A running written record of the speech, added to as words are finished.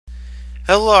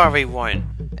Hello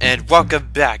everyone, and welcome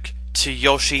back to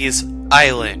Yoshi's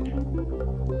Island.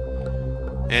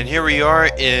 And here we are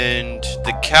in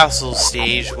the castle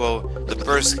stage, well, the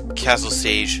first castle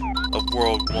stage of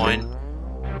World 1.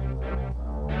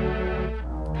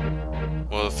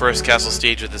 Well, the first castle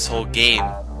stage of this whole game,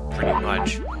 pretty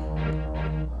much.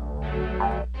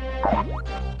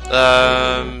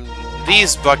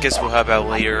 These buckets we'll have out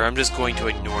later, I'm just going to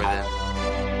ignore them.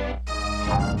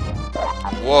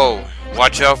 Whoa,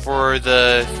 watch out for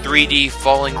the 3D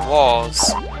falling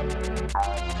walls.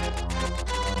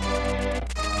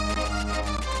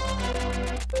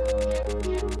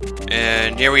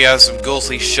 And here we have some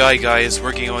ghostly shy guys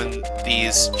working on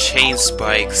these chain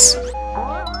spikes.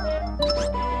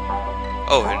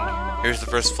 Oh, and here's the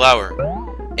first flower.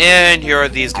 And here are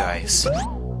these guys.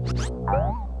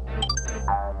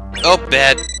 Oh,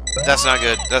 bad. That's not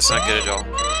good. That's not good at all.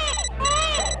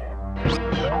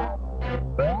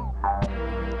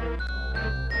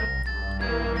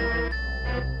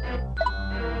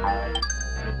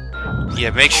 Yeah,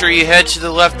 make sure you head to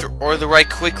the left or the right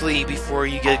quickly before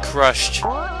you get crushed.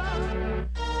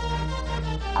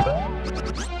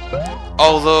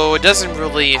 Although it doesn't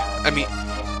really,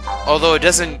 although it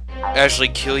doesn't actually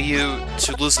kill you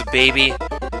to lose the baby,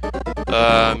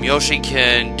 Yoshi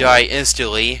can die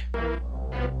instantly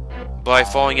by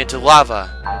falling into lava.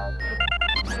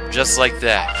 Just like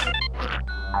that.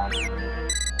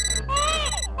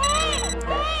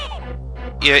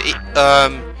 Yeah,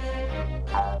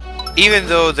 even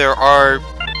though there are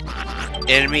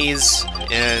enemies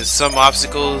and some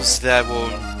obstacles that will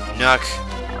knock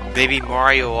Baby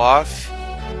Mario off,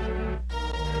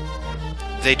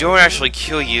 they don't actually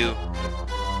kill you,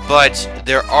 but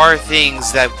there are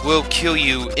things that will kill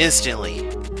you instantly.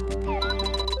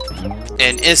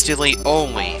 And instantly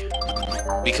only.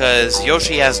 Because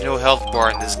Yoshi has no health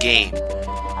bar in this game.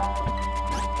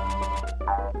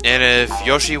 And if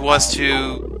Yoshi wants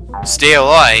to stay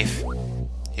alive,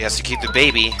 he has to keep the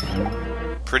baby,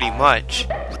 pretty much.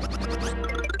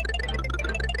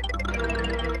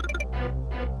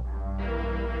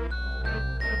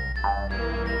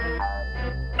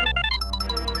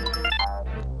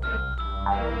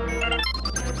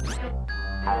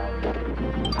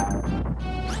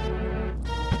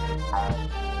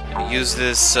 Use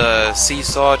this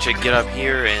seesaw to get up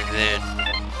here, and then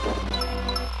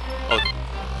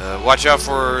watch out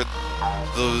for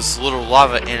those little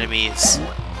lava enemies.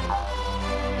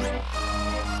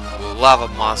 Lava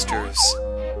monsters.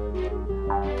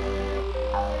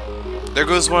 There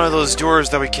goes one of those doors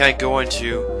that we can't go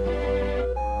into.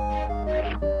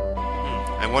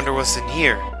 I wonder what's in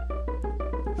here.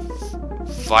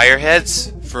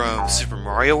 Fireheads from Super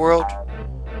Mario World?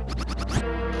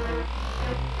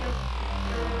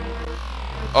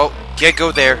 Oh, can't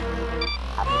go there.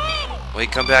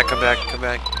 Wait, come back, come back, come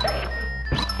back.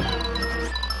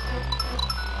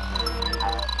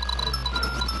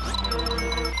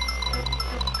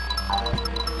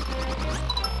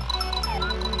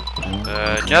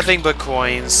 Nothing but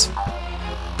coins.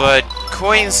 But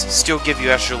coins still give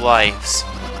you extra lives.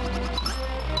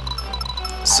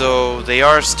 So they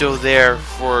are still there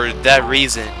for that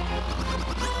reason.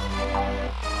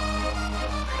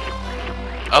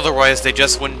 Otherwise, they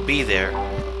just wouldn't be there.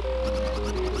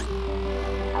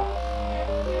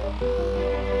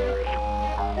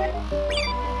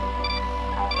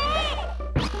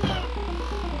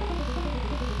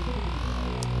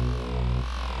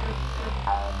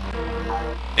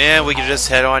 And we can just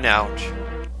head on out.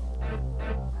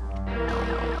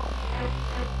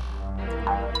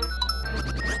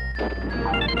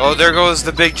 Oh, there goes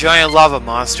the big giant lava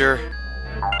monster.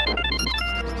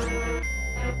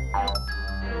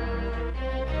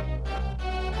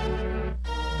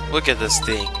 Look at this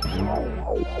thing.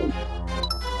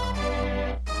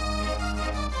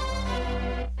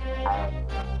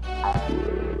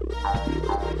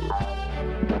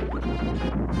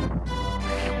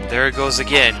 There it goes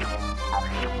again.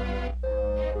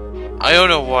 I don't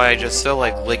know why, I just felt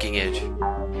like licking it.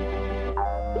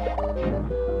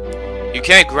 You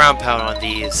can't ground pound on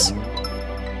these,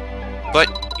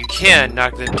 but you can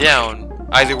knock them down,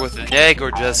 either with an egg or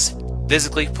just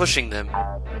physically pushing them.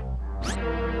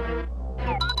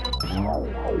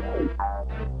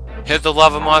 Hit the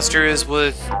lava monsters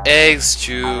with eggs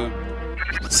to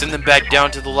send them back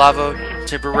down to the lava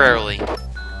temporarily.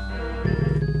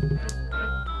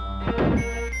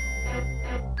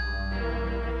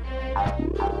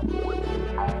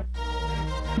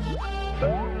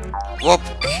 Whoop!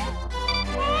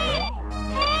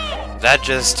 That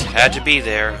just had to be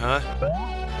there, huh?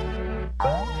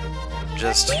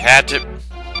 Just had to...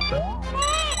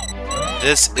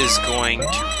 This is going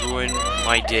to ruin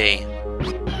my day.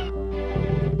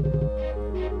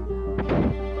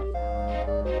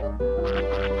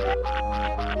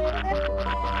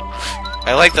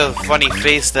 I like the funny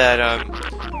face that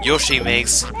Yoshi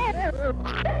makes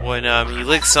when he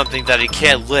licks something that he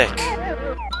can't lick.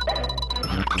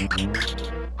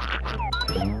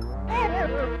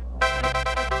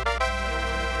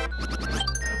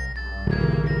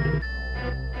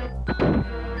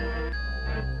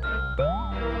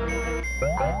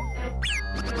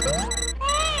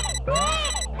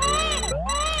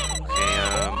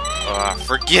 Okay,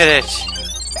 forget it.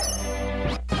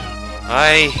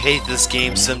 I hate this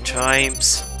game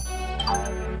sometimes.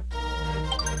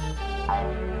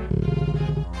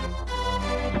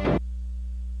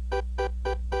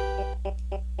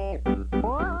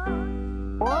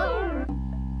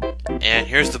 And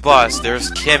here's the boss,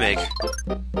 there's Kamek.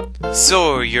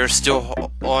 So, you're still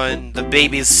on the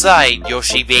baby's side,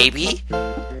 Yoshi baby?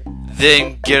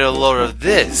 Then get a load of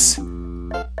this.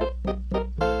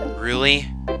 Really?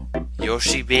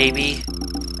 Yoshi baby?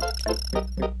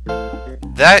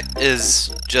 That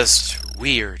is just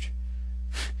weird.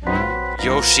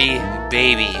 Yoshi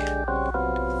baby.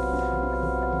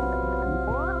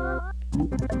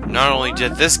 Not only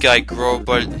did this guy grow,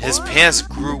 but his pants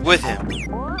grew with him.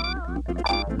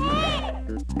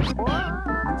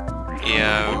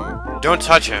 Yeah, don't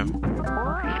touch him.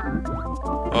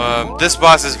 This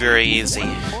boss is very easy.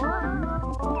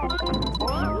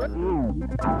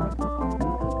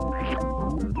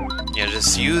 Yeah,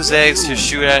 just use eggs to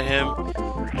shoot at him.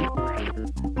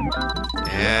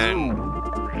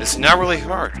 And it's not really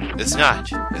hard. It's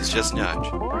not. It's just not.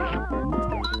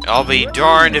 I'll be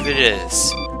darned if it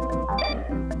is.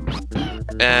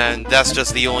 And that's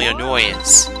just the only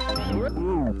annoyance.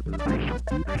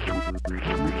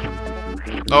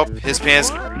 Oh, his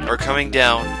pants are coming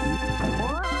down.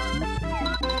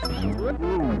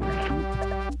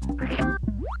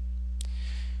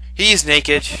 He's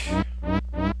naked.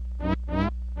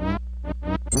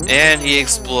 And he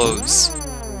explodes.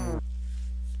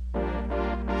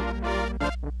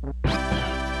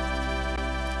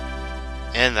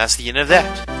 And that's the end of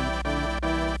that.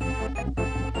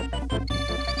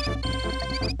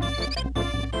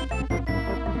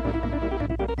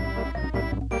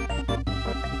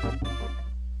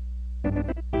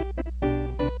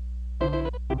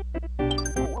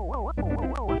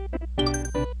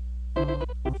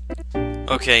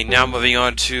 Okay, now moving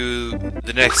on to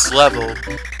the next level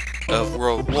of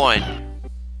World 1.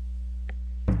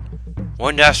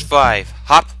 1-5,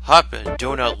 Hop, Hop, and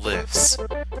Donut Lifts,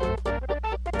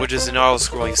 which is an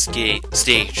auto-scrolling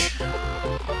stage.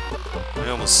 I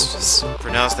almost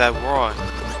pronounced that wrong.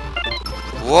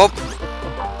 Whoop!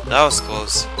 That was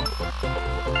close.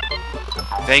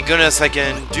 Thank goodness I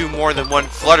can do more than one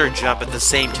flutter jump at the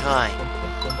same time.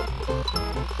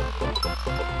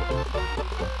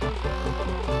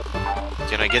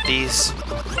 Can I get these?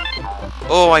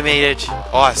 Oh, I made it!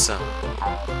 Awesome!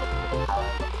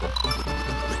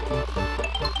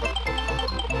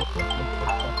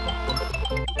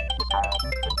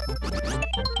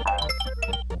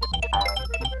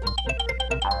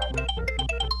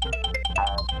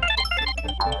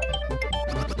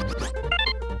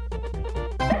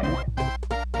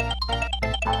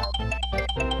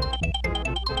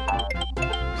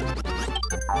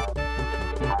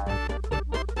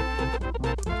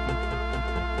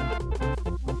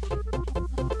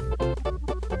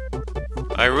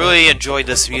 I really enjoyed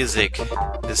this music.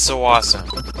 It's so awesome.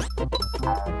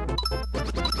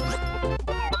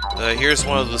 Here's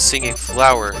one of those singing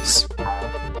flowers.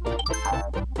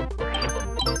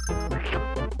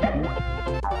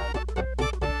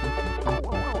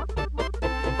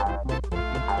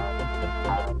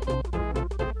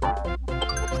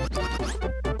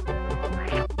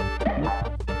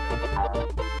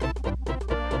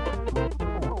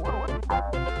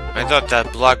 I thought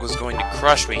that block was going to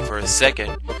crush me for a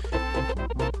second.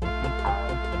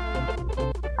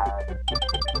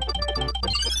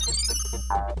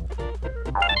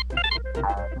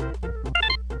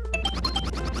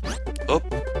 Oh,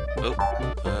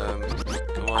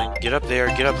 come on, get up there,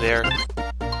 get up there.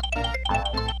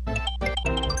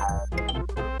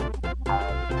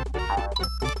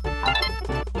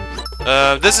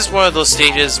 This is one of those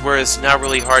stages where it's not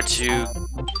really hard to,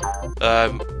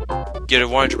 get a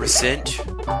 100%.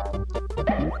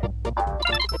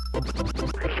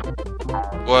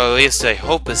 Well, at least I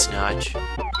hope it's not.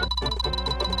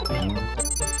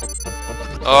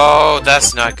 Oh,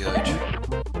 that's not good.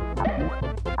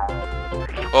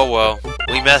 Oh well,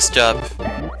 we messed up.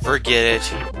 Forget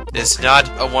it. It's not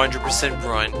a 100%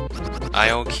 run. I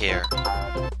don't care.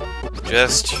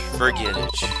 Just forget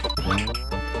it.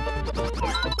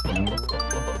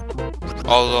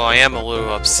 Although I am a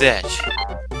little upset.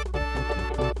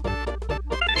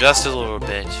 Just a little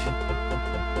bit.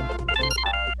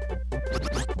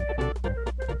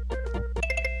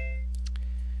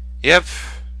 Yep.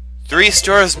 3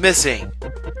 stars missing.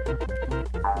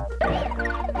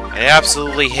 I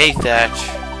absolutely hate that.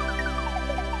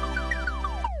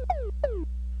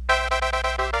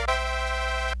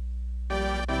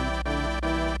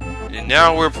 And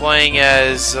now we're playing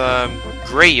as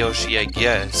Gray Yoshi, I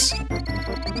guess.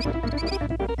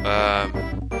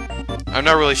 I'm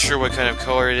not really sure what kind of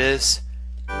color it is.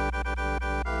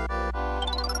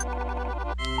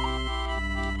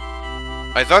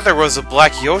 I thought there was a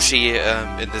black Yoshi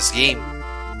in this game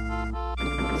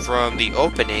from the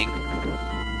opening.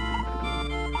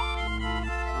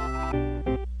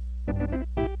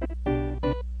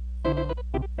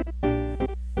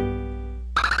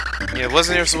 Yeah,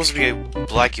 wasn't there supposed to be a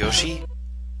black Yoshi?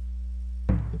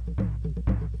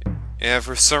 And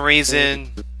for some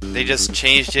reason, they just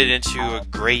changed it into a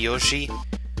gray Yoshi.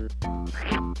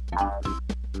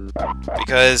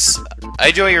 Because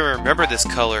I don't even remember this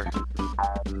color.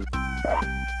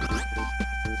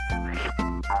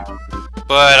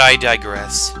 But I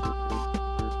digress.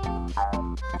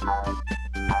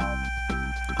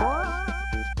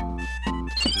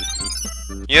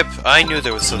 Yep, I knew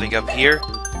there was something up here.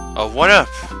 A 1-up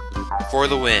for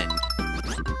the win.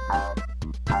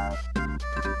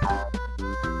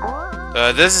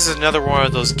 This is another one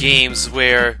of those games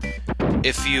where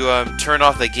if you turn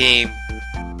off the game,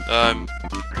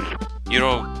 you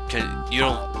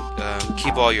don't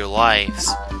keep all your lives,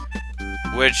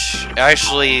 which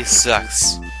actually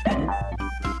sucks.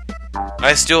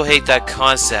 I still hate that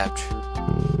concept.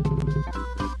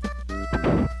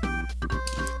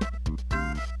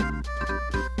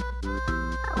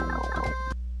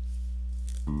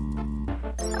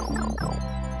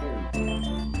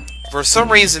 For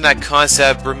some reason, that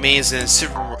concept remains in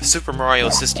Super Mario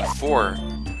 64.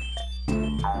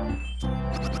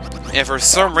 And for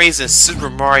some reason, Super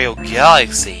Mario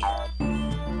Galaxy.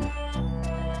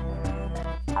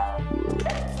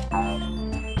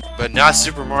 But not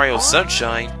Super Mario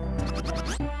Sunshine.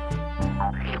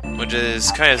 Which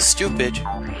is kind of stupid.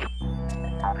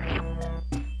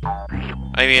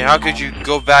 I mean, how could you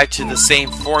go back to the same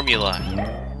formula?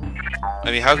 I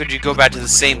mean, how could you go back to the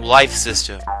same life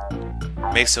system?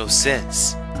 Makes no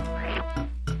sense.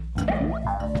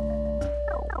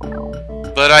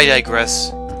 But I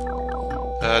digress.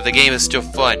 The game is still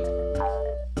fun.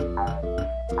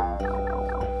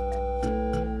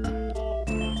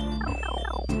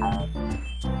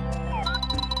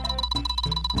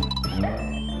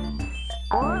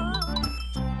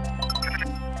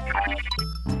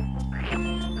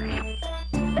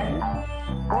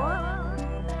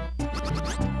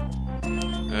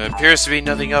 Appears to be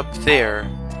nothing up there.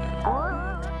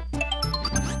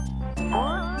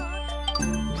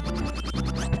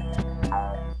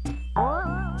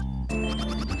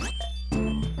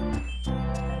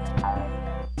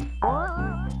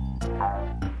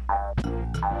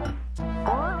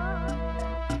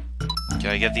 Can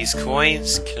I get these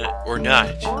coins? Or not?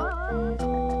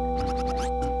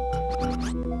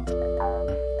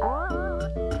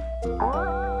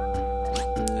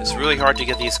 It's really hard to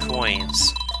get these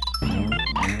coins.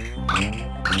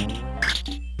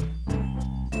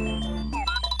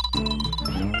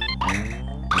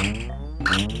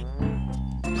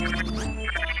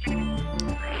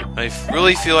 I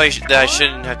really feel that I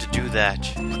shouldn't have to do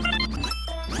that.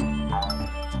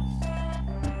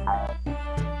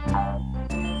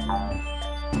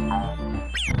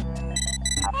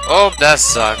 Oh, that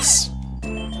sucks.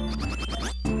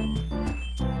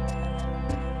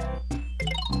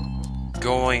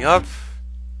 Going up.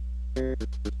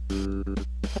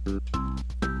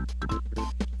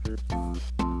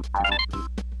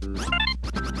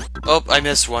 Oh, I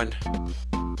missed one.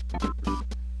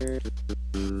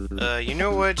 You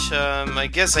know what? I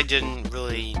guess I didn't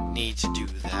really need to do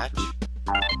that.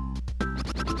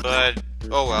 But,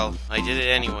 oh well, I did it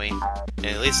anyway. And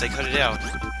at least I cut it out.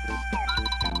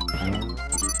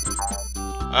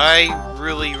 I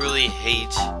really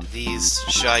hate these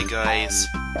Shy Guys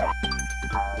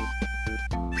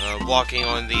walking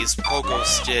on these pogo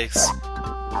sticks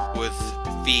with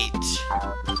feet.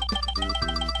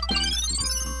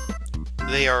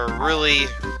 They are really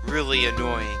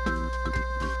annoying.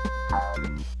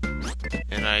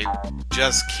 And I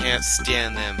just can't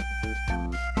stand them.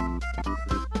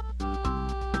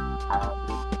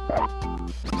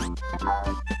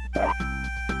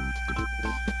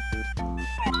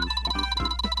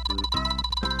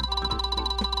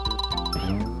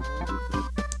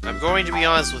 going to be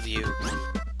honest with you.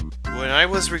 When I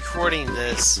was recording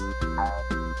this,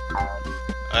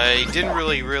 I didn't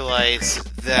really realize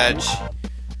that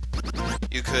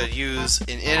you could use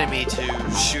an enemy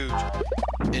to shoot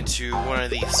into one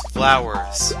of these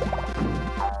flowers.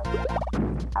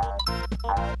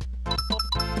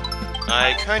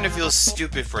 I kind of feel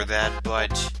stupid for that,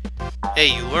 but hey,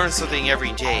 you learn something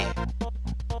every day.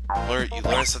 You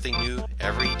learn something new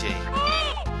every day.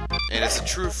 And it's a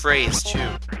true phrase, too.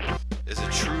 It's a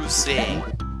true saying.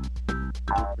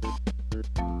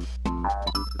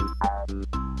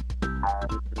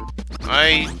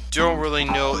 I don't really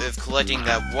know if collecting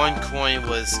that one coin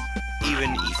was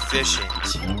even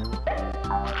efficient.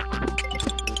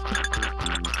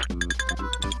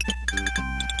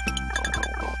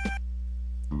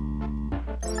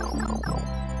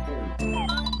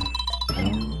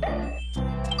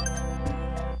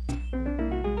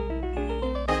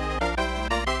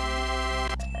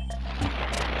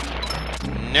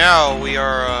 Now we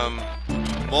are,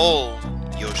 Mole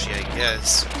Yoshi, I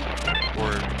guess.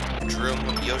 Or Drill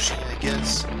Yoshi, I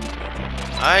guess.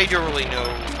 I don't really know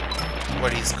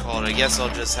what he's called. I guess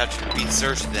I'll just have to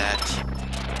research that.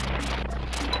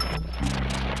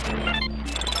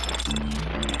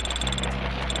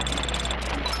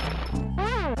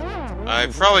 I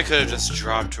probably could have just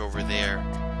dropped over there,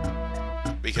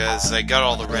 because I got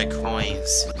all the red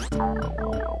coins.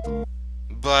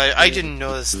 But I didn't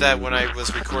notice that when I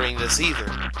was recording this either.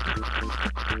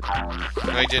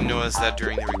 I didn't notice that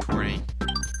during the recording.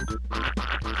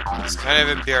 It's kind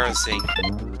of embarrassing.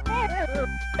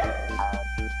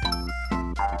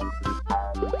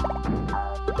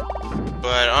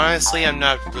 But honestly, I'm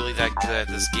not really that good at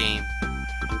this game.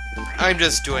 I'm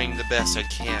just doing the best I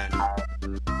can.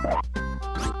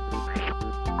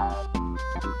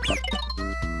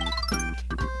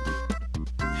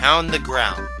 Pound the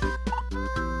ground.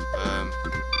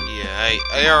 Yeah,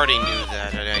 I already knew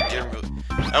that,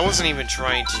 and I wasn't even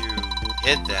trying to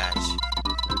hit that.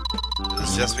 It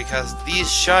was just because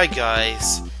these Shy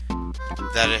Guys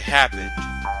that it happened.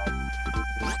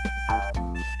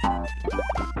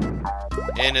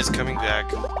 And it's coming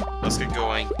back. Let's get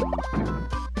going.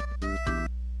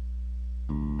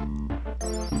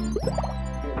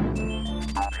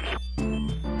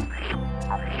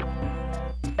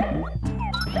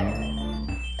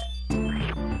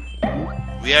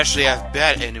 We actually have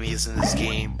bad enemies in this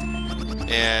game,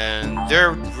 and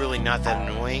they're really not that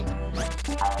annoying.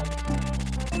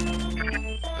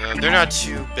 They're not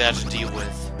too bad to deal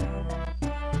with.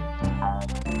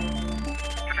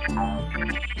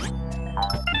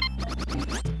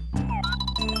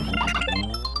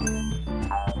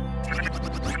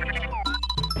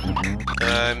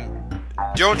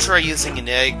 Don't try using an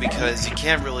egg because you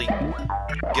can't really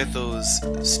get those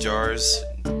stars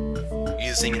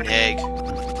using an egg.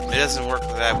 It doesn't work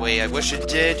that way. I wish it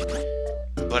did,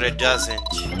 but it doesn't.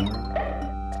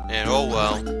 And oh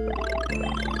well.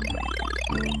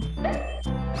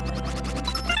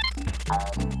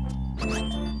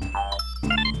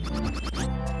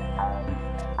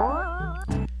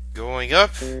 Going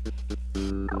up.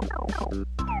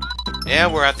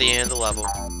 And we're at the end of the level.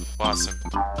 Awesome.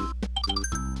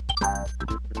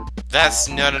 That's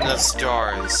not enough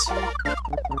stars.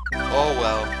 Oh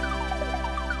well.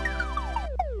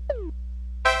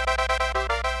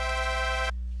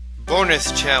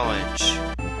 Bonus challenge.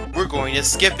 We're going to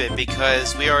skip it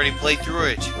because we already played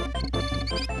through it.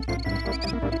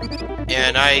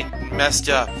 And I messed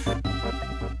up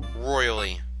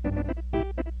royally.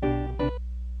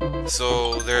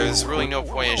 So there's really no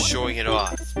point in showing it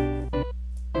off.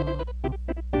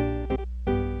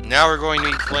 Now we're going to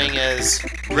be playing as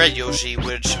Red Yoshi,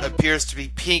 which appears to be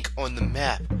pink on the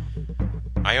map.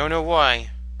 I don't know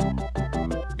why.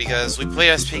 Because we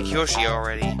played as Pink Yoshi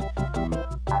already.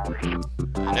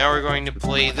 And now we're going to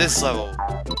play this level.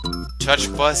 Touch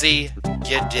Fuzzy,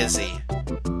 get dizzy.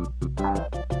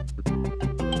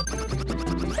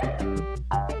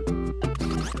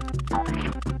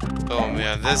 Oh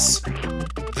man, this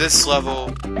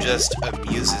level just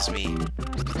amuses me.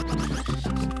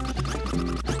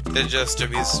 It just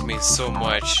amuses me so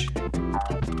much.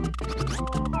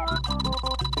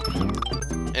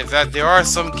 In fact, there are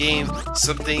some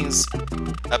things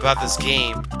about this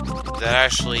game that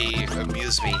actually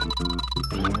amuse me.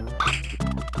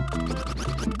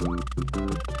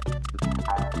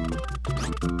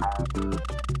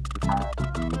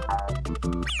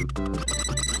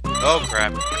 Oh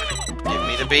crap. Give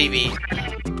me the baby.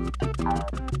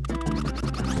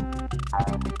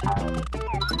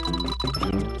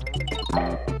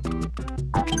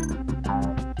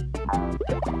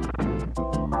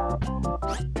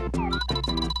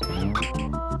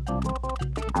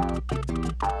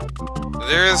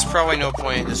 there is probably no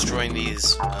point in destroying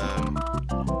these,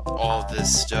 all of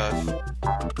this stuff.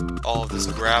 All of this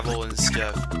gravel and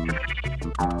stuff.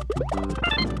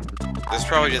 There's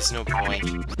probably just no point.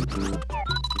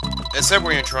 Except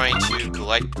when you're trying to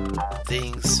collect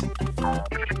things.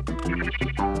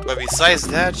 But besides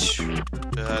that,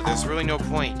 there's really no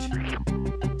point.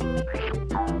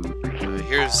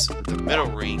 Here's the middle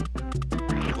ring.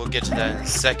 We'll get to that in a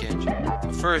second.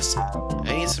 But first,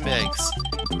 I need some eggs.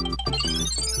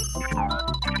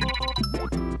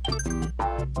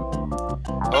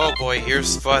 Oh boy,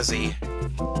 here's Fuzzy.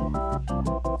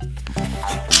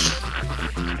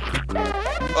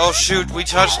 Oh shoot, we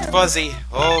touched Fuzzy.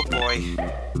 Oh boy.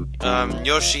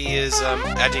 Yoshi is,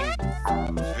 acting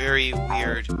very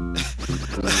weird.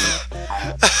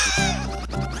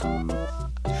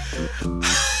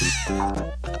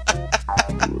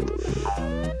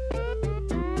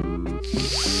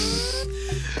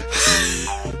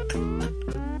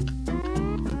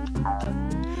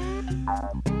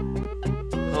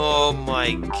 Oh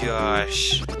my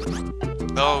gosh.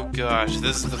 Oh gosh,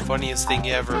 this is the funniest thing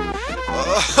ever.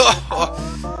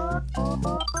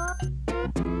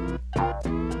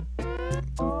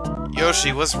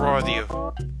 Yoshi, what's wrong with you?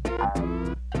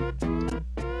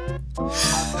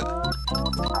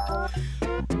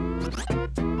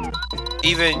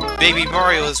 Even Baby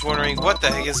Mario is wondering what the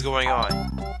heck is going on.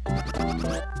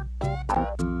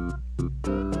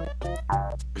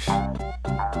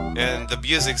 And the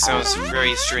music sounds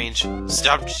very strange.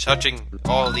 Stop touching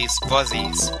all these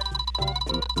fuzzies.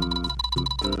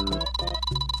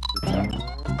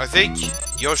 I think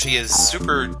Yoshi is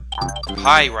super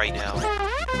high right now.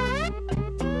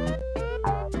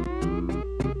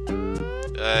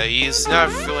 He's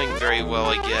not feeling very well,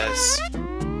 I guess.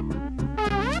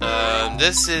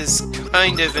 This is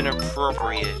kind of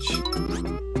inappropriate.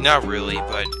 Not really,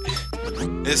 but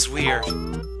it's weird.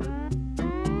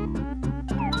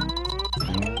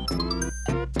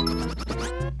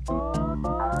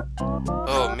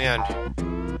 Oh man.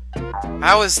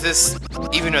 How is this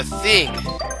even a thing?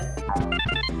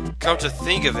 Come to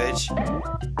think of it,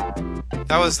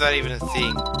 how is that even a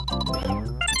thing?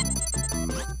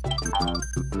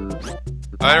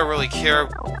 I don't really care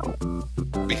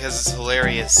because it's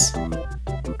hilarious.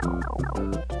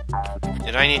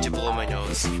 And I need to blow my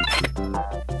nose.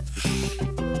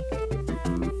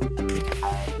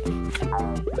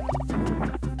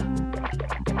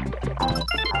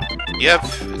 Yep,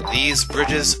 these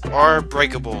bridges are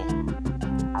breakable.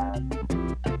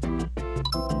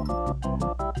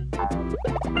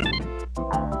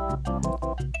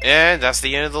 And that's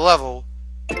the end of the level.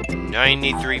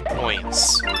 93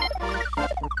 points.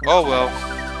 Oh well.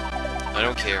 I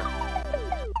don't care.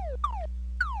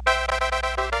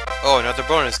 Oh, another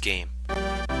bonus game.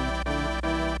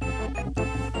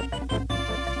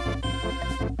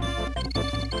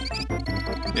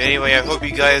 Anyway, I hope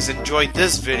you guys enjoyed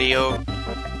this video,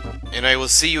 and I will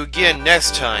see you again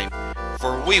next time,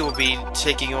 for we will be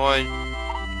taking on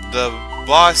the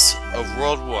boss of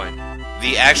World 1.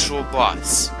 The actual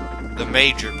boss. The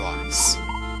major boss.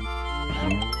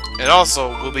 And also,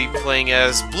 we'll be playing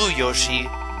as Blue Yoshi,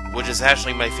 which is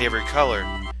actually my favorite color.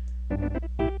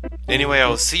 Anyway, I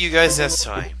will see you guys next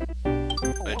time.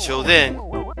 Until then,